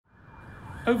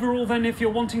Overall, then, if you're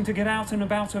wanting to get out and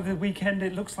about over the weekend,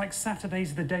 it looks like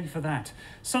Saturday's the day for that.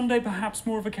 Sunday, perhaps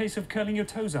more of a case of curling your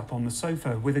toes up on the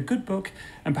sofa with a good book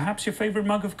and perhaps your favourite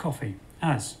mug of coffee.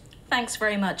 Az. Thanks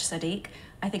very much, Sadiq.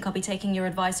 I think I'll be taking your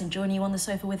advice and joining you on the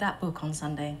sofa with that book on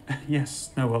Sunday. Yes,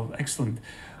 no, well, excellent.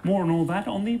 More on all that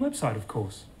on the website, of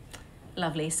course.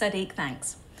 Lovely. Sadiq,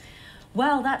 thanks.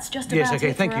 Well, that's just about yes, okay,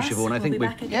 it thank for you, us. Siobhan. I think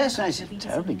we'll we... Yes, it's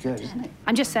terribly good, isn't it?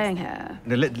 I'm just saying here.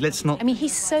 No, let's not... I mean,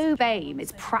 he's so BAME,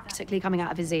 it's practically coming out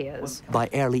of his ears. By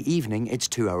early evening, it's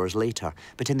 2 hours later.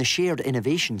 But in the shared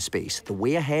innovation space, the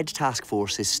Way Ahead task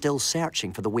force is still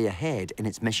searching for the way ahead in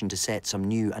its mission to set some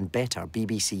new and better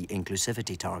BBC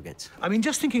inclusivity targets. I mean,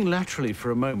 just thinking laterally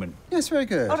for a moment. Yes, very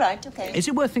good. All right, OK. Is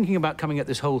it worth thinking about coming at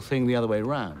this whole thing the other way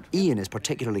round? Ian is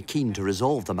particularly keen to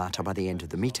resolve the matter by the end of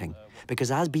the meeting,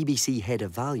 because as BBC Head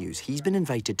of Values, he's been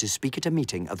invited to speak at a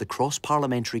meeting of the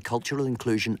Cross-Parliamentary Cultural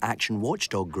Inclusion Action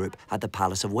Watchdog Group at the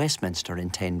Palace of Westminster in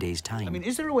 10 days' time. I mean,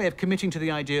 is there a way of committing to the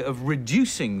idea of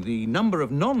reducing the number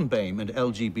of non-BAME and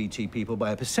LGBT people by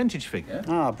a percentage figure?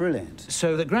 Ah, brilliant.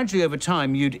 So that gradually over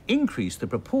time you'd increase the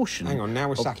proportion... Hang on, now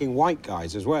we're sacking white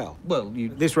guys as well. Well,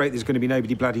 At this rate, there's going to be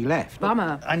nobody bloody left.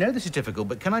 Bummer. I know this is difficult,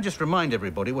 but can I just remind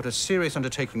everybody what a serious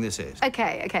undertaking this is?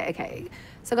 OK.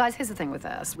 So, guys, here's the thing with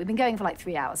this. We've been going for like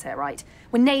 3 hours here, right?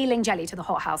 We're nailing jelly to the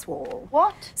hothouse wall.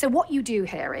 What? So what you do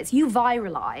here is you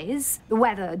viralise the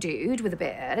weather dude with a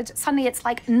beard. Suddenly it's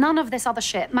like none of this other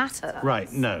shit matters. Right,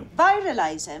 no.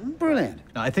 Viralise him? Brilliant.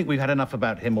 I think we've had enough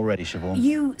about him already, Siobhan.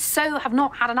 You so have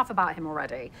not had enough about him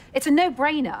already. It's a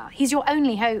no-brainer. He's your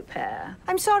only hope here.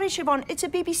 I'm sorry, Siobhan. It's a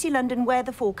BBC London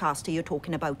weather forecaster you're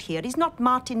talking about here. He's not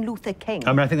Martin Luther King.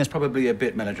 I mean, I think that's probably a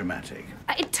bit melodramatic.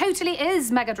 It totally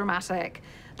is mega-dramatic.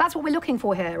 That's what we're looking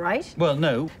for here, right? Well,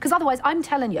 no. Because otherwise, I'm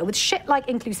telling you, with shit like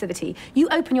inclusivity, you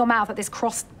open your mouth at this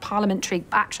cross-parliamentary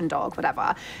action dog,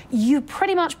 whatever, you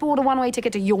pretty much bought a one-way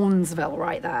ticket to Yawnsville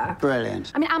right there.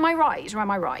 Brilliant. I mean, am I right or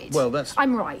am I right? Well, that's...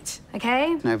 I'm right,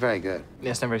 OK? No, very good.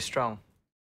 Yes, no, very strong.